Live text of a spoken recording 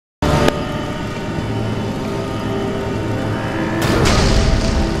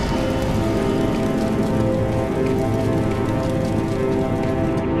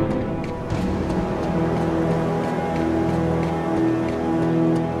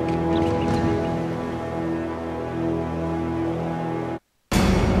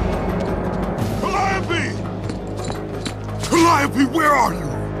where are you?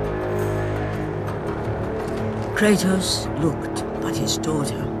 Kratos looked, but his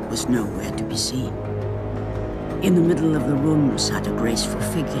daughter was nowhere to be seen. In the middle of the room sat a graceful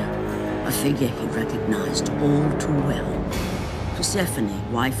figure, a figure he recognized all too well.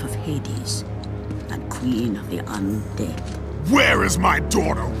 Persephone, wife of Hades, and queen of the undead. Where is my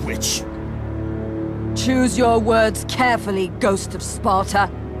daughter, witch? Choose your words carefully, Ghost of Sparta.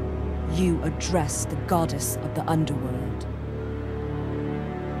 You address the goddess of the underworld.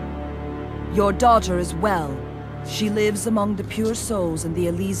 Your daughter is well. She lives among the pure souls in the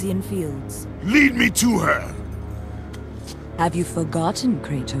Elysian fields. Lead me to her! Have you forgotten,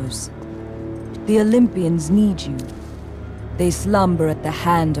 Kratos? The Olympians need you. They slumber at the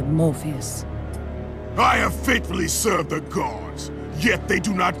hand of Morpheus. I have faithfully served the gods, yet they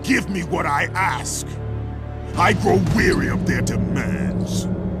do not give me what I ask. I grow weary of their demands.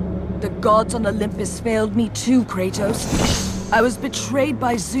 The gods on Olympus failed me too, Kratos. I was betrayed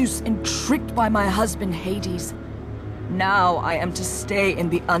by Zeus and tricked by my husband Hades. Now I am to stay in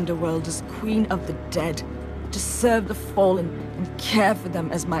the underworld as Queen of the Dead, to serve the fallen and care for them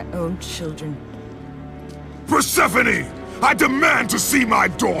as my own children. Persephone! I demand to see my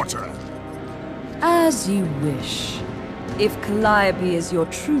daughter! As you wish. If Calliope is your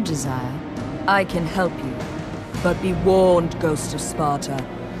true desire, I can help you. But be warned, Ghost of Sparta.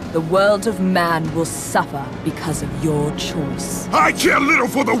 The world of man will suffer because of your choice. I care little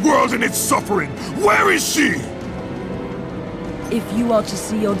for the world and its suffering! Where is she? If you are to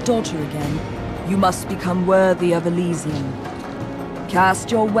see your daughter again, you must become worthy of Elysium. Cast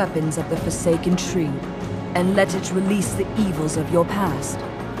your weapons at the Forsaken Tree, and let it release the evils of your past.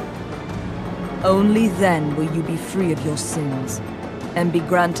 Only then will you be free of your sins, and be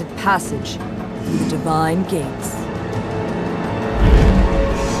granted passage through the divine gates.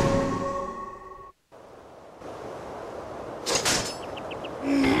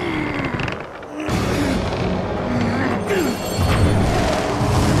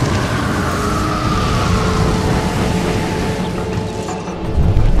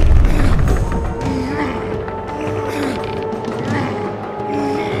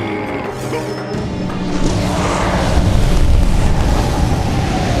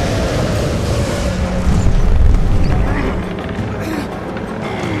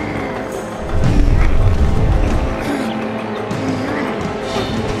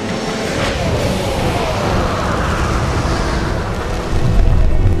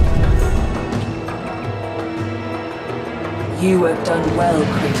 You have done well,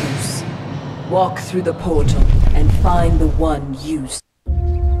 Kratos. Walk through the portal and find the one you...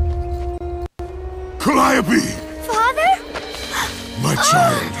 Calliope! Father? My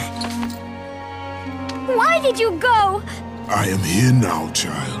child. Why did you go? I am here now,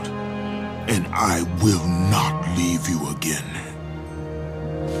 child. And I will not leave you again.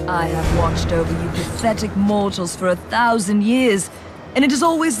 I have watched over you pathetic mortals for 1,000 years, and it is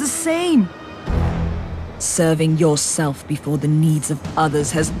always the same. Serving yourself before the needs of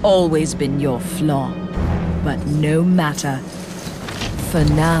others has always been your flaw. But no matter. For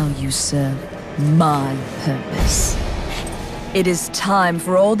now you serve my purpose. It is time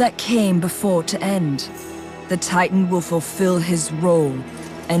for all that came before to end. The Titan will fulfill his role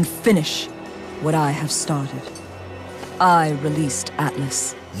and finish what I have started. I released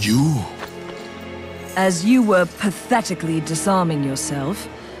Atlas. You? As you were pathetically disarming yourself,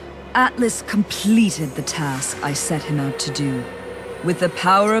 Atlas completed the task I set him out to do. With the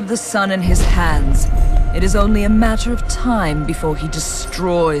power of the sun in his hands, it is only a matter of time before he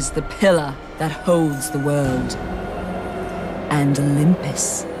destroys the pillar that holds the world. And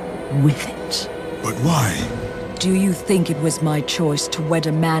Olympus with it. But why? Do you think it was my choice to wed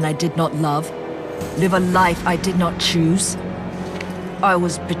a man I did not love? Live a life I did not choose? I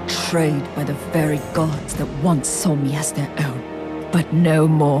was betrayed by the very gods that once saw me as their own. But no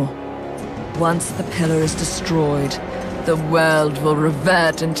more. Once the pillar is destroyed, the world will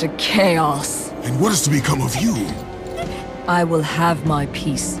revert into chaos. And what is to become of you? I will have my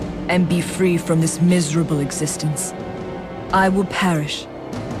peace and be free from this miserable existence. I will perish,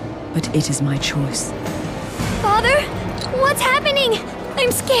 but it is my choice. Father? What's happening?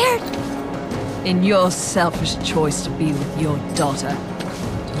 I'm scared. In your selfish choice to be with your daughter,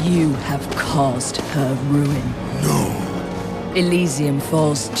 you have caused her ruin. No. Elysium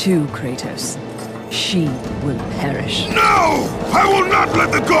falls too, Kratos. She will perish. No! I will not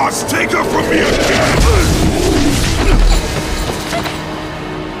let the gods take her from me again!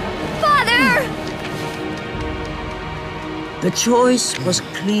 Father! The choice was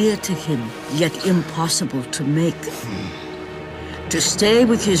clear to him, yet impossible to make. To stay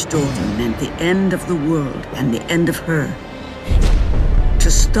with his daughter meant the end of the world and the end of her.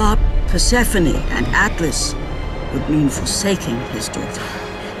 To stop Persephone and Atlas would mean forsaking his daughter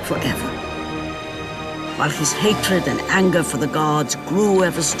forever. While his hatred and anger for the gods grew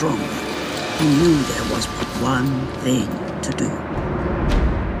ever stronger, he knew there was but one thing to do.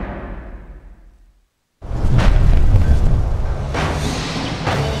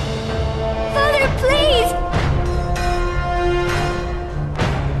 Father, please!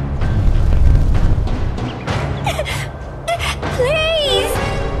 Please!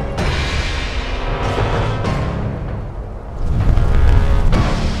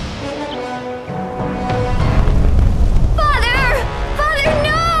 Father! Father,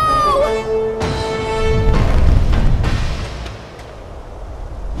 no!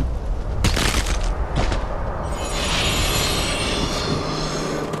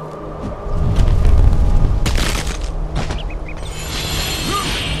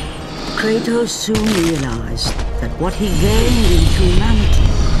 Kratos soon realized that what he gained in humanity,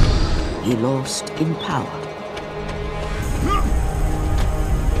 he lost in power.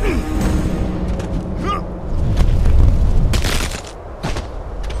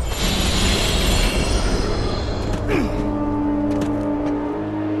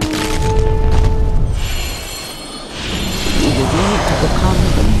 He would need to become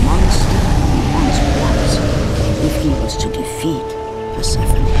the monster he once was if he was to defeat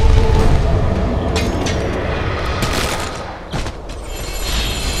Persephone.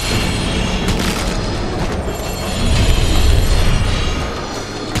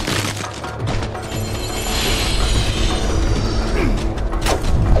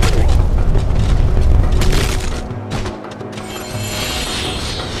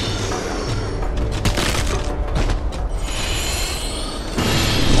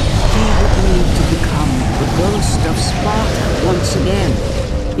 Ghost of Sparta once again,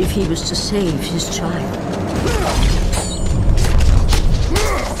 if he was to save his child.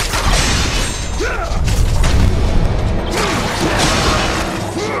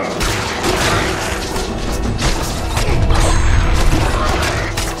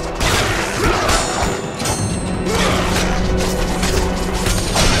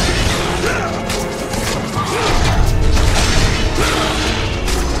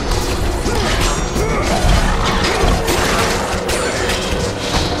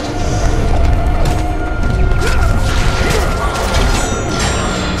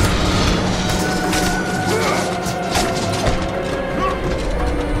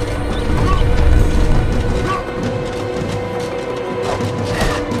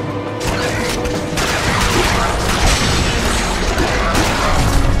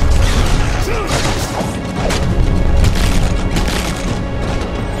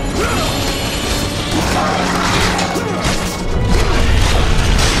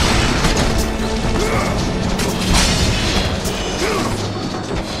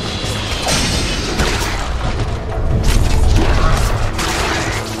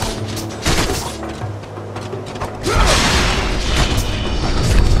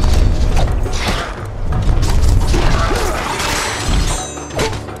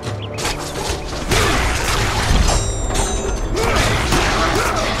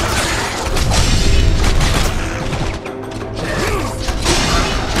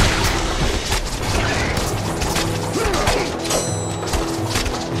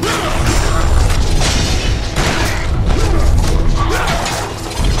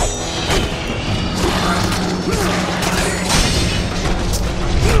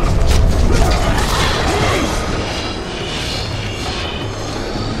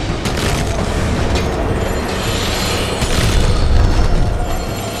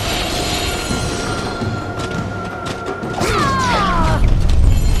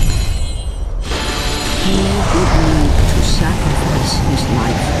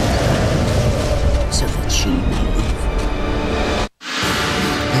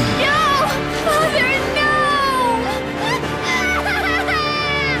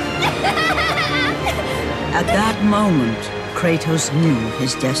 At that moment, Kratos knew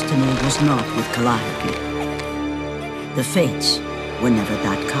his destiny was not with Calliope. The fates were never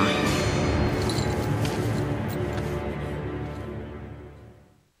that kind.